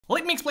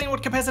Let me explain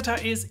what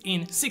Capacitor is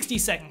in 60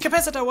 seconds.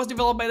 Capacitor was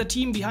developed by the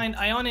team behind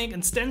Ionic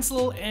and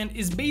Stencil and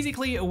is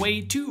basically a way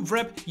to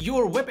wrap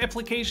your web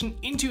application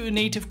into a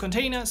native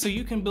container so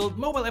you can build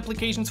mobile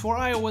applications for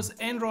iOS,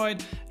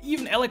 Android,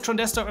 even Electron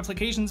desktop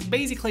applications,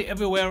 basically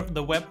everywhere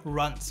the web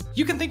runs.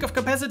 You can think of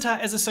Capacitor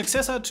as a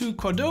successor to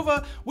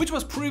Cordova, which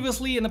was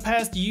previously in the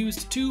past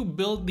used to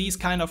build these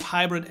kind of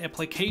hybrid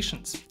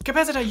applications.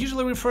 Capacitor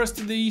usually refers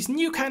to these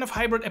new kind of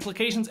hybrid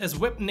applications as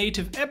web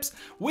native apps,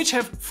 which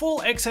have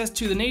full access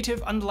to the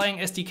native underlying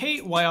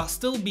SDK while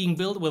still being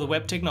built with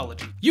web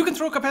technology. You can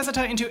throw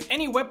Capacitor into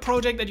any web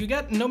project that you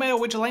get, no matter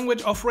which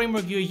language or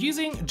framework you're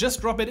using,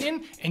 just drop it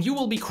in and you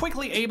will be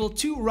quickly able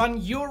to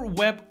run your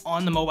web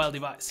on the mobile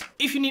device.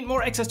 If you need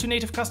more access to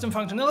native custom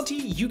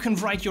functionality, you can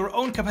write your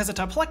own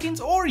Capacitor plugins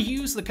or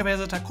use the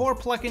Capacitor core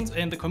plugins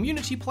and the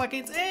community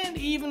plugins and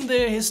even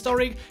the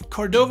historic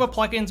Cordova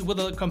plugins with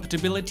a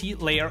compatibility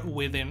layer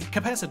within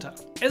Capacitor.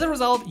 As a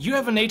result, you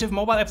have a native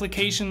mobile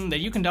application that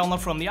you can download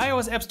from the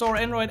iOS App Store,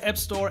 Android App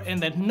Store,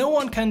 and that no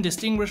one can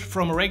distinguish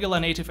from a regular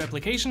native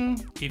application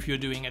if you're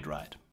doing it right.